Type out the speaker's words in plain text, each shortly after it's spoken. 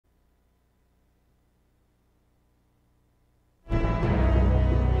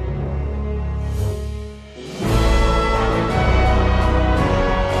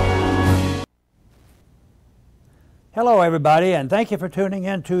Hello everybody, and thank you for tuning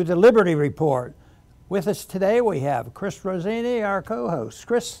in to the Liberty Report. With us today we have Chris Rossini, our co-host.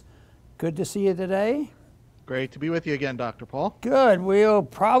 Chris, good to see you today. Great to be with you again, Dr. Paul. Good. We'll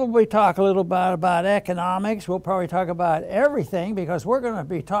probably talk a little bit about economics. We'll probably talk about everything because we're going to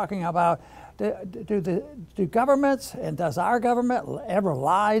be talking about do governments and does our government ever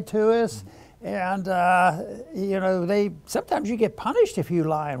lie to us? And, you know, sometimes you get punished if you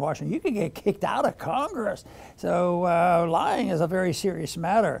lie in Washington. You can get kicked out of Congress. So lying is a very serious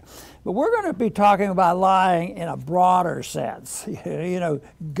matter. But we're going to be talking about lying in a broader sense. You know,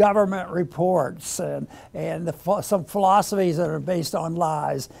 government reports and some philosophies that are based on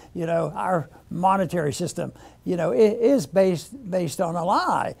lies. You know, our monetary system, you know, is based on a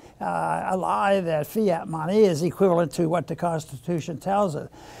lie that fiat money is equivalent to what the Constitution tells us.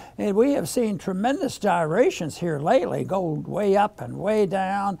 And we have seen tremendous gyrations here lately, gold way up and way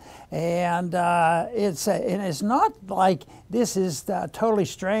down, and it's not like this is totally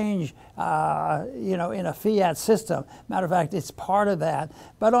strange, you know, in a fiat system. Matter of fact, it's part of that.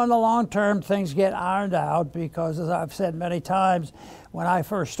 But on the long term, things get ironed out because, as I've said many times, when I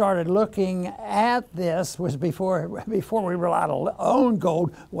first started looking at this was before we were allowed to own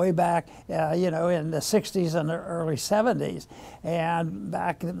gold way back, you know, in the 60s and the early 70s. And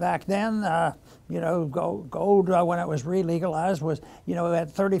back then, you know, gold when it was re-legalized was, you know, at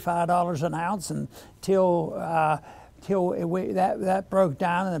 $35 an ounce until that broke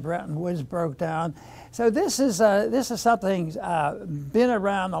down and the Bretton Woods broke down. So this is something been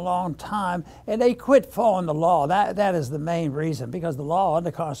around a long time, and they quit following the law. That is the main reason, because the law and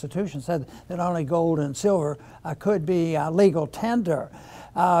the Constitution said that only gold and silver could be legal tender.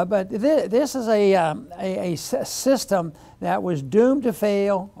 But this is a system that was doomed to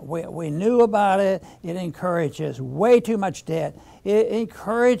fail. We knew about it. It encourages way too much debt. It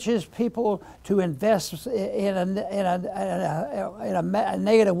encourages people to invest in a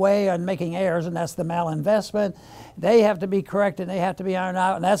negative way on making errors, and that's the malinvestment. They have to be corrected, and they have to be ironed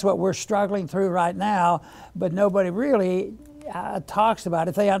out, and that's what we're struggling through right now. But nobody really talks about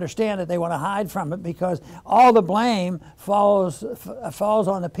it. If they understand it, they want to hide from it, because all the blame falls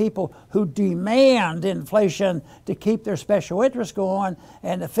on the people who demand inflation to keep their special interests going,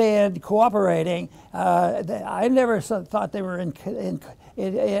 and the Fed cooperating. I never thought they were in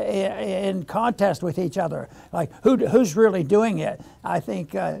contest with each other. Like who's really doing it? I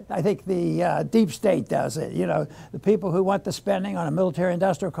think the deep state does it. You know, the people who want the spending on a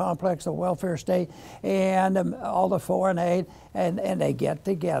military-industrial complex, the welfare state, and all the foreign aid, and they get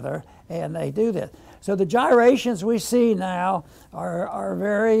together and they do this. So the gyrations we see now are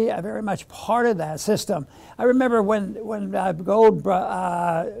very much part of that system. I remember when gold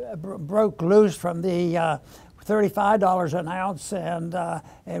broke loose from the $35 an ounce, and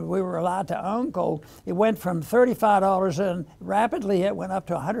we were allowed to own gold. It went from $35, and rapidly it went up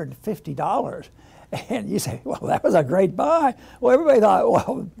to $150. And you say, well, that was a great buy. Well, everybody thought,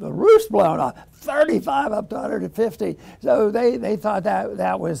 well, the roof's blown off. 35 up to 150. So they thought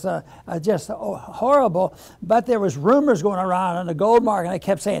that was just horrible. But there was rumors going around in the gold market, and they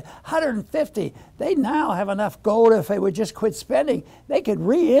kept saying 150. They now have enough gold. If they would just quit spending, they could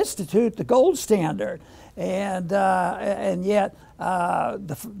reinstitute the gold standard. And yet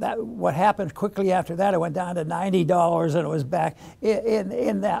what happened quickly after that, it went down to $90, and it was back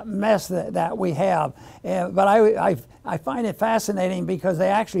in that mess that we have. But I find it fascinating, because they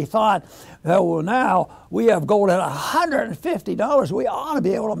actually thought, oh, well, now we have gold at $150. We ought to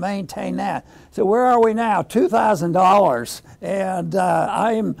be able to maintain that. So where are we now? $2,000. And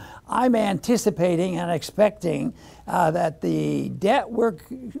I'm anticipating and expecting that the debt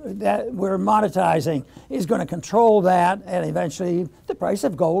that we're monetizing is going to control that, and eventually the price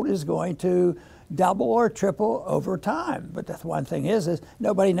of gold is going to double or triple over time. But the one thing is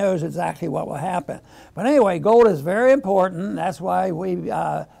nobody knows exactly what will happen. But anyway, gold is very important. That's why we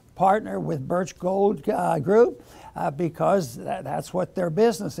partner with Birch Gold Group, because that's what their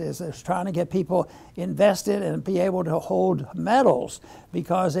business is. They're trying to get people invested and be able to hold metals,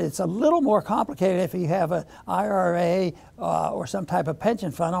 because it's a little more complicated if you have an IRA or some type of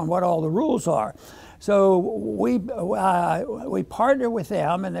pension fund on what all the rules are. So we partner with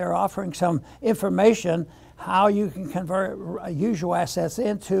them, and they're offering some information how you can convert usual assets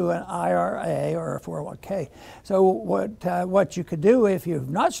into an IRA or a 401k. So what you could do if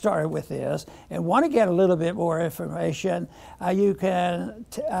you've not started with this and want to get a little bit more information, you can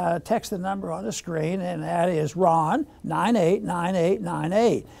text the number on the screen, and that is Ron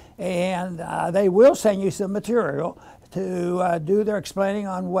 989898, and they will send you some material to do their explaining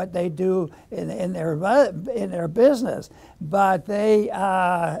on what they do in their business, but they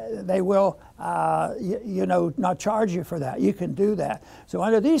will not charge you for that. You can do that. So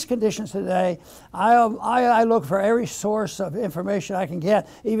under these conditions today, I look for every source of information I can get,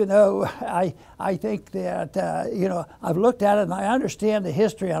 even though I think that, I've looked at it and I understand the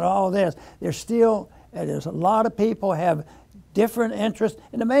history on all of this. There's a lot of people have different interests,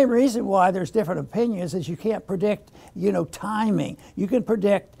 and the main reason why there's different opinions is you can't predict, timing. You can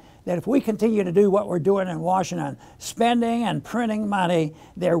predict that if we continue to do what we're doing in Washington, spending and printing money,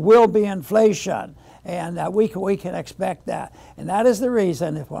 there will be inflation, and we can expect that. And that is the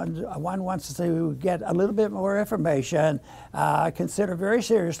reason, if one wants to get a little bit more information, consider very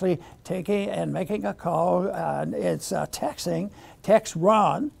seriously taking and making a call. It's texting. Text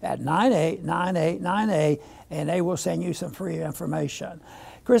RUN at 989898, and they will send you some free information.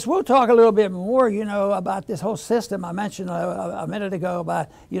 Chris, we'll talk a little bit more, about this whole system. I mentioned a minute ago about,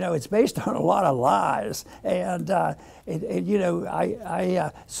 it's based on a lot of lies. And, I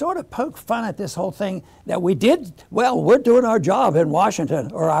sort of poke fun at this whole thing that we're doing our job in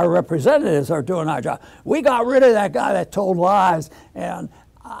Washington, or our representatives are doing our job. We got rid of that guy that told lies. And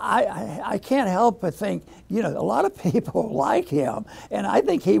I can't help but think, a lot of people like him, and I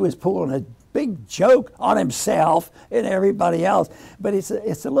think he was pulling a big joke on himself and everybody else. But it's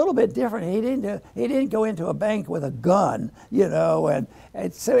a little bit different. He didn't go into a bank with a gun,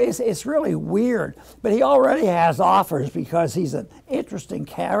 and so it's really weird. But he already has offers because he's an interesting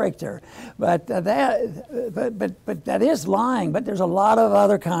character. But that is lying. But there's a lot of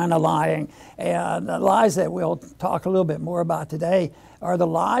other kind of lying, and the lies that we'll talk a little bit more about today are the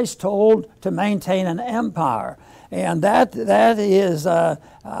lies told to maintain an empire. And that is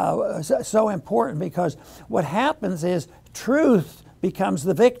so important, because what happens is truth becomes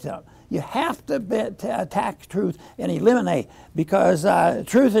the victim. You have to attack truth and eliminate, because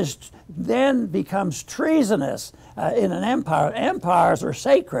truth then becomes treasonous in an empire. Empires are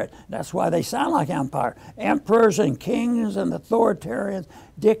sacred. That's why they sound like empire. Emperors and kings and authoritarians,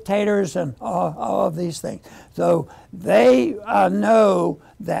 dictators, and all of these things. So they know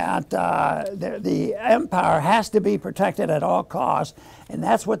that the empire has to be protected at all costs, and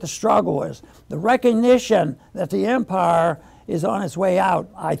that's what the struggle is. The recognition that the empire is on its way out,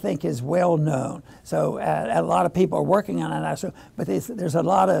 I think, is well known. So a lot of people are working on it. But there's a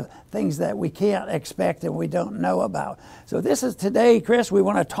lot of things that we can't expect and we don't know about. So this is today, Chris, we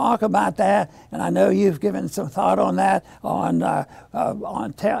want to talk about that. And I know you've given some thought on that, on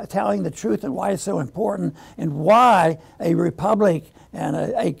telling the truth and why it's so important, and why a republic and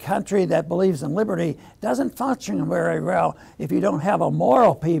a country that believes in liberty doesn't function very well if you don't have a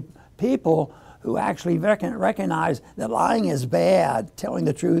moral people who actually recognize that lying is bad, telling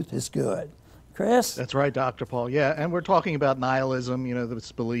the truth is good. Chris? That's right, Dr. Paul. Yeah, and we're talking about nihilism,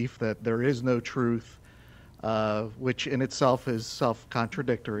 this belief that there is no truth, which in itself is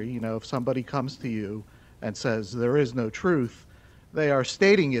self-contradictory. If somebody comes to you and says there is no truth, they are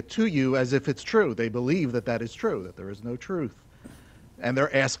stating it to you as if it's true. They believe that that is true, that there is no truth. And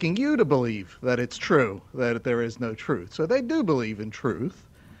they're asking you to believe that it's true, that there is no truth. So they do believe in truth.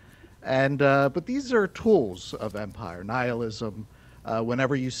 And but these are tools of empire, nihilism.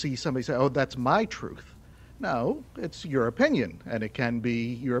 Whenever you see somebody say, "Oh, that's my truth," no, it's your opinion, and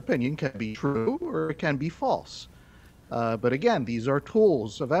your opinion can be true or it can be false. But again, these are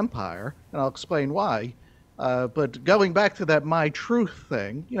tools of empire, and I'll explain why. But going back to that "my truth"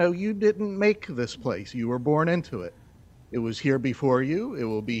 thing, you didn't make this place; you were born into it. It was here before you. It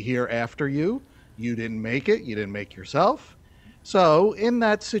will be here after you. You didn't make it. You didn't make yourself. So in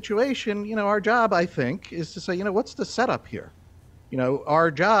that situation, our job, I think, is to say, what's the setup here?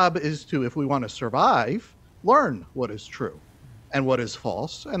 Our job is to, if we want to survive, learn what is true and what is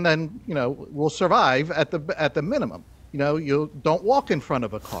false, and then, we'll survive at the minimum. You don't walk in front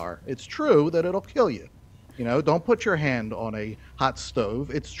of a car. It's true that it'll kill you. Don't put your hand on a hot stove.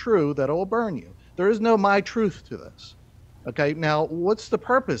 It's true that it will burn you. There is no my truth to this. Okay, now what's the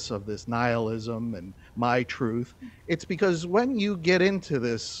purpose of this nihilism and my truth? It's because when you get into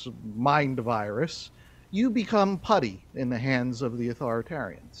this mind virus, you become putty in the hands of the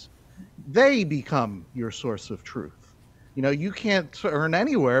authoritarians. They become your source of truth. You can't turn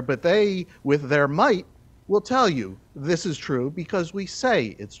anywhere, but they, with their might, will tell you this is true because we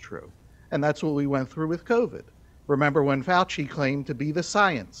say it's true. And that's what we went through with COVID. Remember when Fauci claimed to be the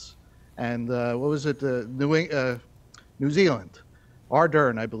science? And what was it, New Zealand,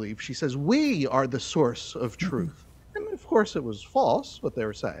 Ardern, I believe, she says, we are the source of truth. And of course it was false, what they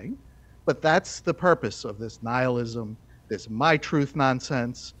were saying, but that's the purpose of this nihilism, this my truth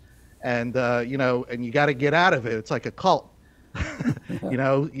nonsense. And, and you got to get out of it. It's like a cult,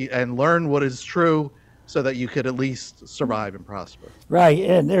 and learn what is true so that you could at least survive and prosper. Right,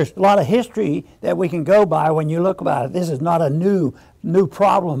 and there's a lot of history that we can go by when you look about it. This is not a new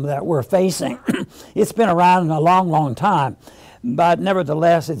problem that we're facing. It's been around a long, long time. But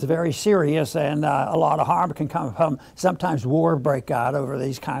nevertheless, it's very serious, and a lot of harm can come from, sometimes war break out over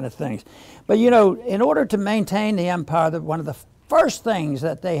these kind of things. But you know, in order to maintain the empire, one of the first things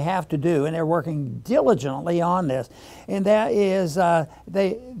that they have to do, and they're working diligently on this, and that is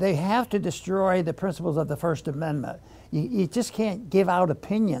they have to destroy the principles of the First Amendment. You just can't give out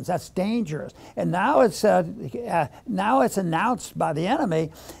opinions. That's dangerous. And now it's announced by the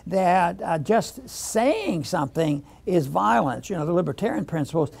enemy that just saying something is violence. You know, the libertarian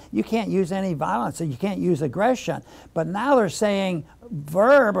principles, you can't use any violence, and you can't use aggression. But now they're saying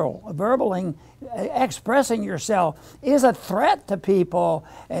verbaling, expressing yourself is a threat to people,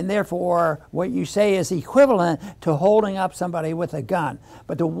 and therefore what you say is equivalent to holding up somebody with a gun.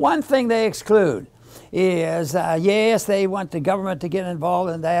 But the one thing they exclude is, yes, they want the government to get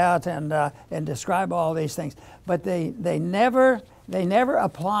involved in that and describe all these things, but they never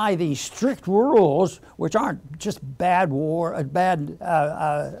apply these strict rules, which aren't just bad rules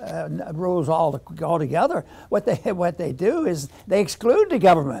altogether. What they do is they exclude the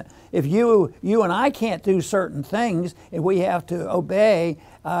government. If you and I can't do certain things, and we have to obey,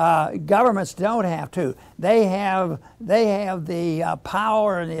 governments don't have to. They have the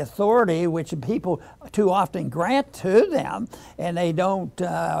power and the authority which people too often grant to them, and they don't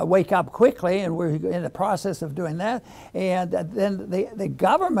wake up quickly, and we're in the process of doing that. And then the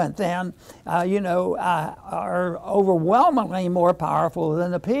government then, are overwhelmingly more powerful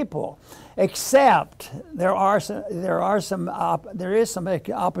than the people. Except there is some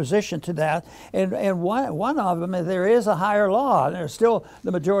opposition to that, and one of them is there is a higher law. And there's still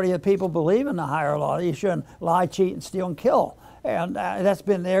the majority of people believe in the higher law. You shouldn't lie, cheat, and steal and kill. And that's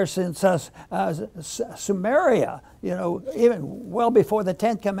been there since Sumeria, even well before the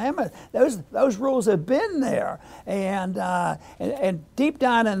 10th Commandment. Those rules have been there. And deep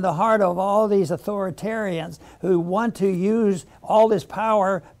down in the heart of all these authoritarians who want to use all this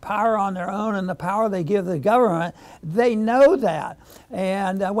power on their own and the power they give the government, they know that.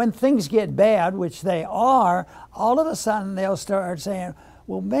 And when things get bad, which they are, all of a sudden they'll start saying,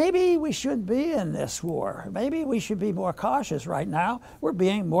 well, maybe we should be in this war. Maybe we should be more cautious right now. We're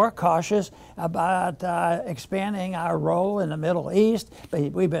being more cautious about expanding our role in the Middle East.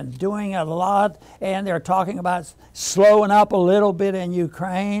 We've been doing it a lot, and they're talking about slowing up a little bit in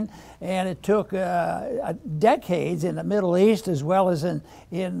Ukraine. And it took decades in the Middle East as well as in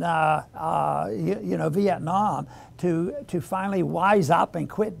Vietnam to finally wise up and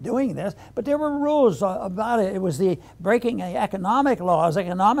quit doing this. But there were rules about it. It was the breaking the economic laws.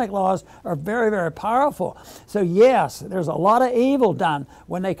 Economic laws are very, very powerful. So yes, there's a lot of evil done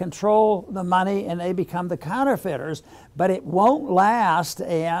when they control the money and they become the counterfeiters, but it won't last,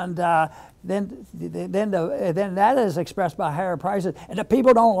 and then that is expressed by higher prices, and the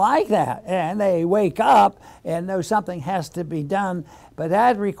people don't like that, and they wake up and know something has to be done. But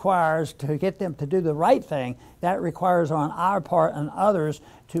that requires, to get them to do the right thing, that requires on our part and others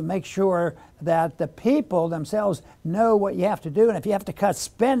to make sure that the people themselves know what you have to do. And if you have to cut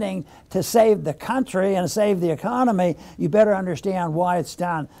spending to save the country and save the economy, you better understand why it's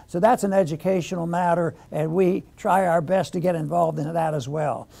done. So that's an educational matter, and we try our best to get involved in that as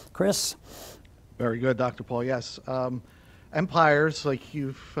well. Chris? Very good, Dr. Paul. Yes. Empires, like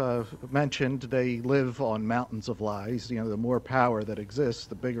you've mentioned, they live on mountains of lies. The more power that exists,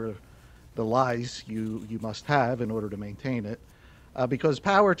 the bigger the lies you must have in order to maintain it. Because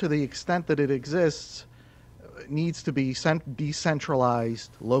power, to the extent that it exists, needs to be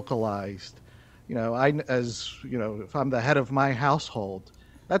decentralized, localized. If I'm the head of my household,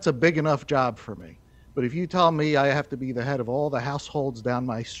 that's a big enough job for me. But if you tell me I have to be the head of all the households down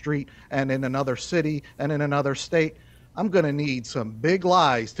my street and in another city and in another state, I'm going to need some big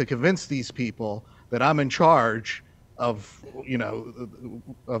lies to convince these people that I'm in charge of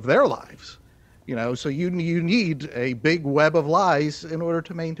their lives. So you need a big web of lies in order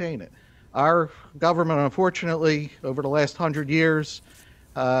to maintain it. Our government, unfortunately, over the last 100 years,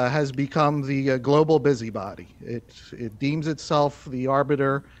 has become the global busybody. It deems itself the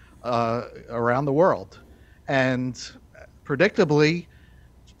arbiter around the world, and predictably,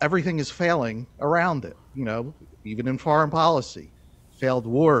 everything is failing around it. Even in foreign policy, failed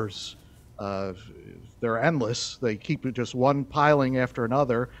wars. They're endless. They keep just one piling after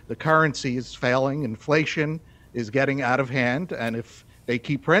another. The currency is failing. Inflation is getting out of hand. And if they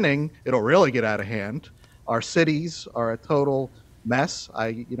keep printing, it'll really get out of hand. Our cities are a total mess.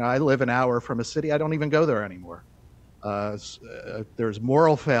 I live an hour from a city. I don't even go there anymore. There's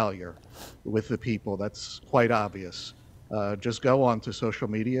moral failure with the people. That's quite obvious. Just go on to social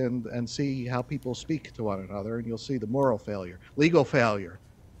media and see how people speak to one another, and you'll see the moral failure, legal failure.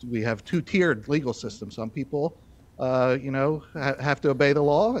 We have two-tiered legal systems. Some people, have to obey the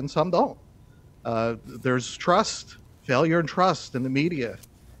law, and some don't. There's failure in trust in the media.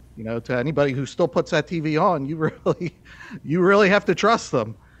 To anybody who still puts that TV on, you really have to trust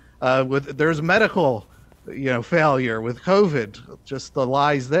them. There's medical, failure with COVID, just the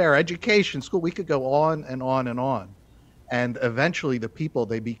lies there. Education, school, we could go on and on and on. And eventually the people,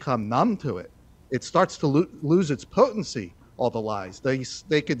 they become numb to it. It starts to lose its potency, all the lies.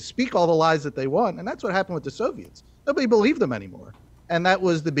 They could speak all the lies that they want, and that's what happened with the Soviets. Nobody believed them anymore. And that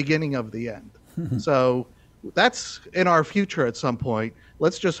was the beginning of the end. So that's in our future at some point.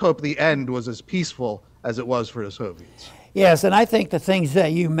 Let's just hope the end was as peaceful as it was for the Soviets. Yes, and I think the things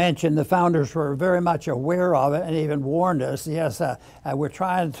that you mentioned, the founders were very much aware of it and even warned us. Yes, we're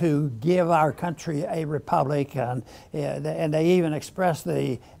trying to give our country a republic, and they even expressed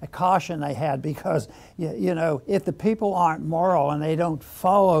the caution they had because, if the people aren't moral and they don't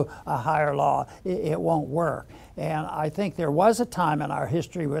follow a higher law, it won't work. And I think there was a time in our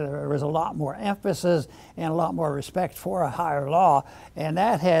history where there was a lot more emphasis and a lot more respect for a higher law, and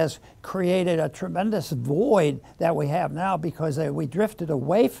that has created a tremendous void that we have now because we drifted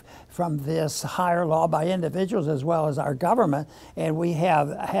away from this higher law by individuals as well as our government, and we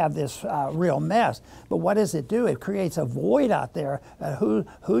have this real mess. But what does it do? It creates a void out there.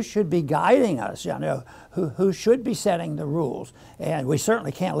 Who should be guiding us? Who should be setting the rules? And we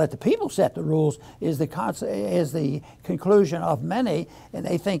certainly can't let the people set the rules. Is the conclusion of many, and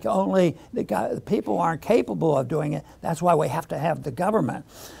they think only the people aren't capable of doing it. That's why we have to have the government.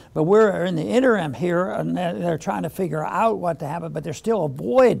 But we're in the interim here, and they're trying to figure out what to happen, but there's still a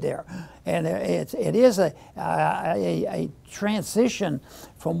void there. And it is a transition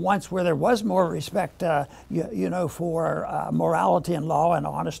from once where there was more respect, for morality and law and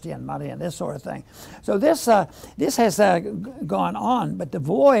honesty and money and this sort of thing. So this has gone on, but the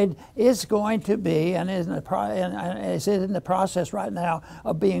void is going to be and is in the process right now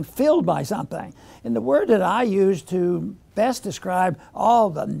of being filled by something. And the word that I use to best describe all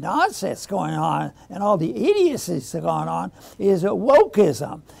the nonsense going on and all the idiocies that going on is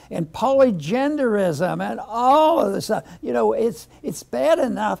wokeism and polygenderism and all of this stuff. It's bad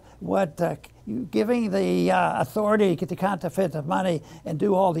enough what giving the authority to counterfeit the money and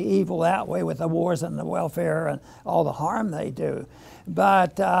do all the evil that way with the wars and the welfare and all the harm they do.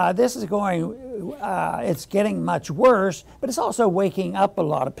 But this is it's getting much worse, but it's also waking up a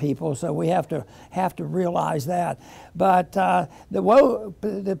lot of people, so we have to realize that. But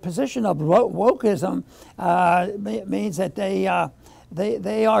the position of wokeism means that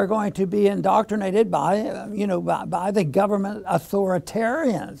they are going to be indoctrinated by the government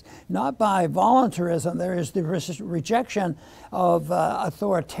authoritarians, not by voluntarism. There is the rejection of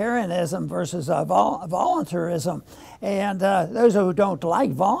authoritarianism versus voluntarism. And those who don't like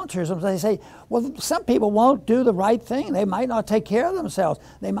voluntarism, they say, well, some people won't do the right thing. They might not take care of themselves.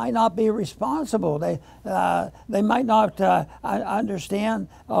 They might not be responsible. They might not understand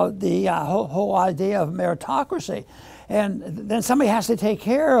the whole idea of meritocracy. And then somebody has to take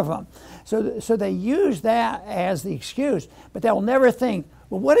care of them. So they use that as the excuse, but they'll never think,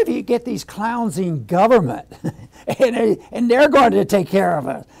 well, what if you get these clowns in government and they're going to take care of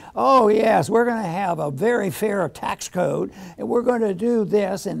us? Oh, yes, we're going to have a very fair tax code, and we're going to do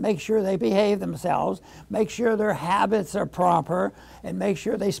this and make sure they behave themselves, make sure their habits are proper, and make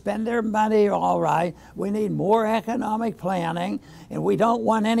sure they spend their money all right. We need more economic planning, and we don't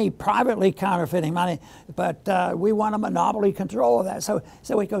want any privately counterfeiting money, but we want a monopoly control of that. So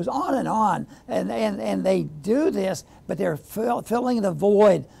it goes on, and they do this, but they're filling the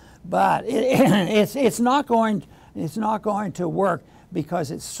void. But it's not going to work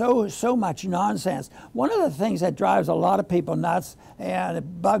because it's so much nonsense. One of the things that drives a lot of people nuts, and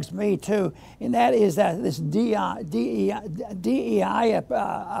it bugs me too, and that is that this DEI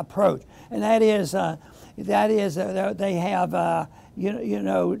approach, and that is they have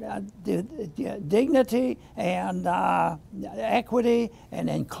dignity and equity and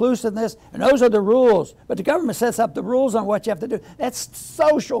inclusiveness, and those are the rules. But the government sets up the rules on what you have to do. That's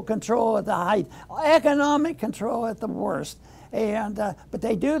social control at the height, economic control at the worst. And but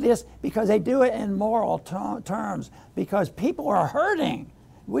they do this because they do it in moral terms, because people are hurting.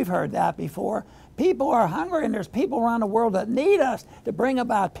 We've heard that before. People are hungry, and there's people around the world that need us to bring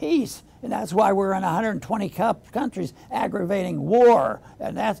about peace. And that's why we're in 120 countries aggravating war.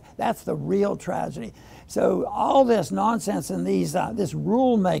 And that's the real tragedy. So all this nonsense and this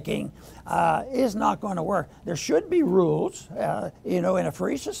rule making is not going to work. There should be rules, in a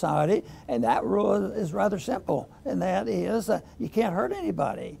free society, and that rule is rather simple, and that is you can't hurt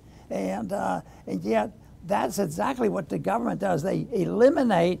anybody. And yet that's exactly what the government does. They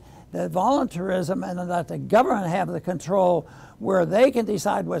eliminate the voluntarism and let the government have the control where they can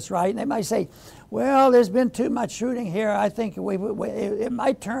decide what's right. And they might say, well, there's been too much shooting here. I think it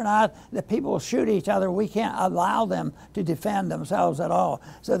might turn out that people will shoot each other. We can't allow them to defend themselves at all.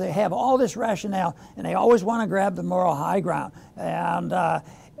 So they have all this rationale, and they always want to grab the moral high ground. And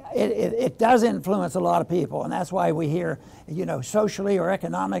it does influence a lot of people, and that's why we hear, socially or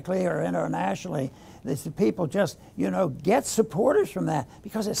economically or internationally, the people just, get supporters from that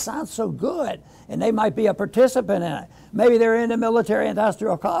because it sounds so good, and they might be a participant in it. Maybe they're in the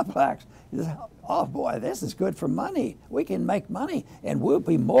military-industrial complex. Oh boy, this is good for money. We can make money, and we'll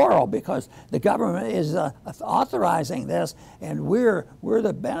be moral because the government is authorizing this, and we'll be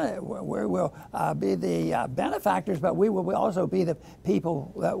the benefactors, but we will also be the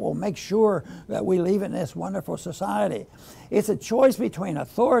people that will make sure that we live in this wonderful society. It's a choice between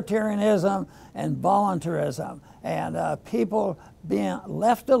authoritarianism and voluntarism, and people being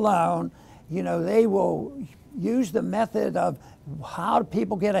left alone. They will use the method of how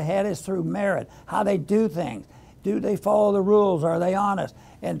people get ahead is through merit, how they do things. Do they follow the rules? Are they honest?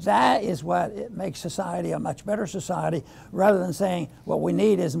 And that is what makes society a much better society, rather than saying what we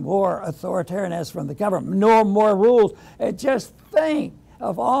need is more authoritarianism from the government, no more rules. And just think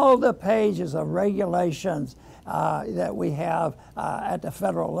of all the pages of regulations that we have at the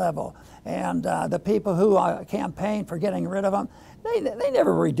federal level. And the people who campaign for getting rid of them, they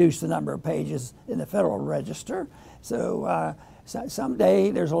never reduce the number of pages in the Federal Register. So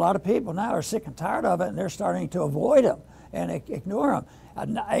someday there's a lot of people now are sick and tired of it, and they're starting to avoid them and ignore them.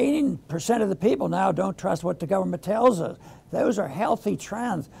 80% of the people now don't trust what the government tells us. Those are healthy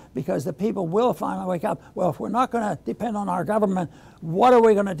trends, because the people will finally wake up. Well, if we're not going to depend on our government, what are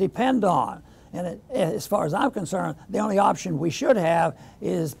we going to depend on? And as far as I'm concerned, the only option we should have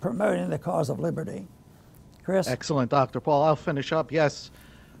is promoting the cause of liberty. Chris? Excellent, Dr. Paul. I'll finish up. Yes,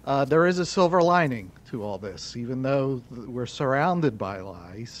 there is a silver lining to all this. Even though we're surrounded by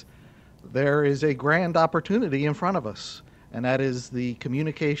lies, there is a grand opportunity in front of us, and that is the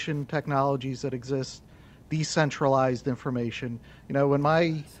communication technologies that exist, decentralized information. When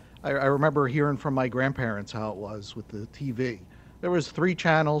I remember hearing from my grandparents how it was with the TV. There was 3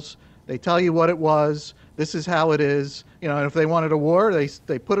 channels. They tell you what it was. This is how it is. And if they wanted a war,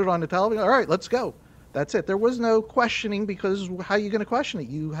 they put it on the television. All right, let's go. That's it. There was no questioning, because how are you going to question it?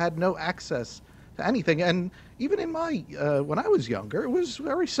 You had no access to anything. And even in my when I was younger, it was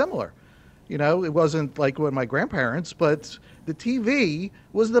very similar. It wasn't like with my grandparents, but the TV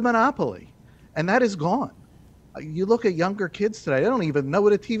was the monopoly, and that is gone. You look at younger kids today, they don't even know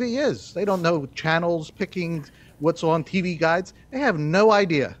what a TV is. They don't know channels, picking what's on TV guides. They have no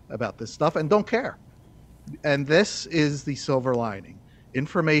idea about this stuff and don't care. And this is the silver lining.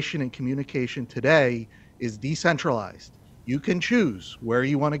 Information and communication today is decentralized. You can choose where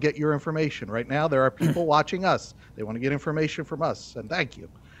you want to get your information. Right now, there are people watching us. They want to get information from us, and thank you.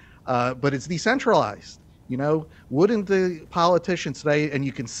 But it's decentralized. Wouldn't the politicians today, and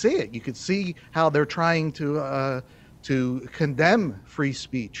you can see it, you can see how they're trying to condemn free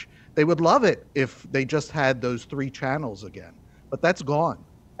speech. They would love it if they just had those 3 channels again, but that's gone,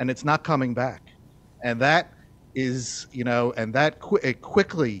 and it's not coming back. And that is, it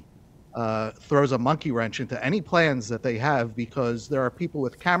quickly throws a monkey wrench into any plans that they have, because there are people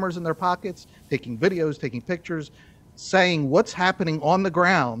with cameras in their pockets, taking videos, taking pictures, saying what's happening on the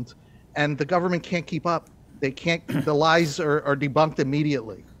ground, and the government can't keep up. They can't, the lies are debunked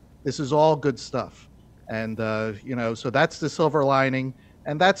immediately. This is all good stuff. And, so that's the silver lining,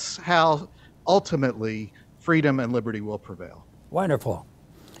 and that's how ultimately freedom and liberty will prevail. Wonderful.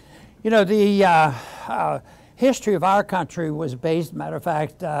 The history of our country was based, matter of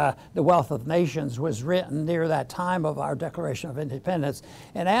fact, The Wealth of Nations was written near that time of our Declaration of Independence.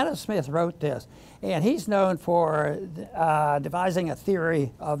 And Adam Smith wrote this. And he's known for devising a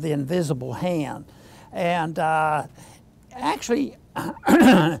theory of the invisible hand. And actually,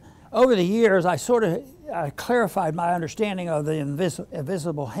 over the years, I sort of clarified my understanding of the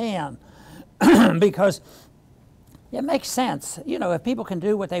invisible hand because it makes sense. If people can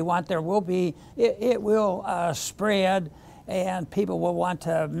do what they want, there will be, it will spread, and people will want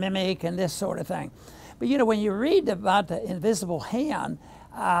to mimic and this sort of thing. But when you read about the invisible hand,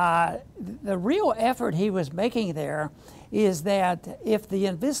 the real effort he was making there is that if the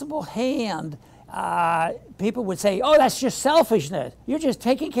invisible hand, people would say, oh, that's just selfishness. You're just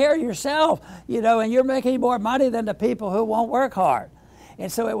taking care of yourself, you know, and you're making more money than the people who won't work hard.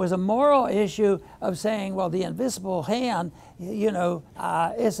 And so it was a moral issue of saying, well, the invisible hand, you know,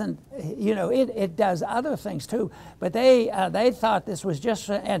 isn't, you know, it does other things too. But they thought this was just,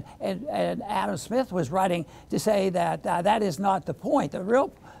 and Adam Smith was writing to say that that is not the point. The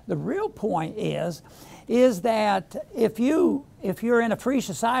real point is that if you're in a free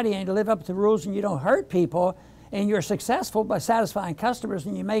society and you live up to the rules and you don't hurt people and you're successful by satisfying customers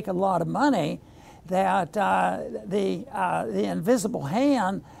and you make a lot of money, that the invisible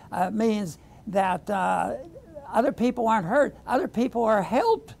hand means that other people aren't hurt. Other people are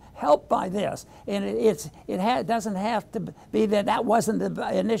helped by this, and it doesn't have to be that wasn't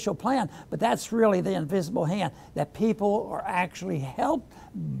the initial plan, but that's really the invisible hand, that people are actually helped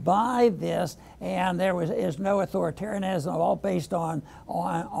by this, and is no authoritarianism, all based on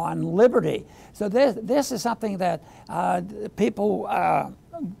liberty. So this is something that people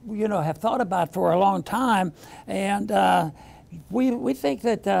you know, have thought about for a long time, and we think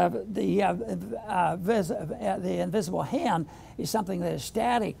that the invisible hand is something that is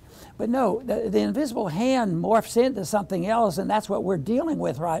static. But no, the invisible hand morphs into something else, and that's what we're dealing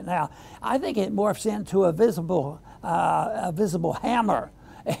with right now. I think it morphs into a visible hammer.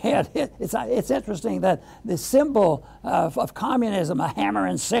 And it's interesting that the symbol of communism, a hammer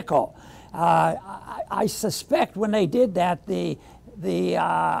and sickle, I suspect when they did that, the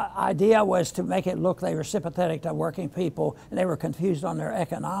idea was to make it look they were sympathetic to working people and they were confused on their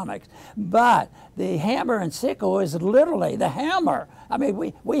economics. But the hammer and sickle is literally the hammer. I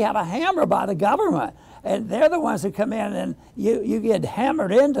mean, we have a hammer by the government, and they're the ones who come in and you get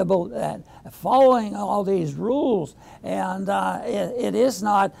hammered into following all these rules. And it is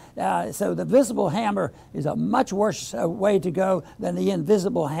not, so the visible hammer is a much worse way to go than the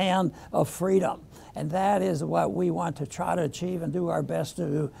invisible hand of freedom. And that is what we want to try to achieve and do our best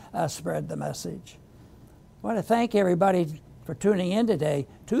to spread the message. I want to thank everybody for tuning in today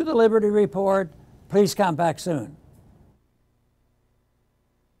to the Liberty Report. Please come back soon.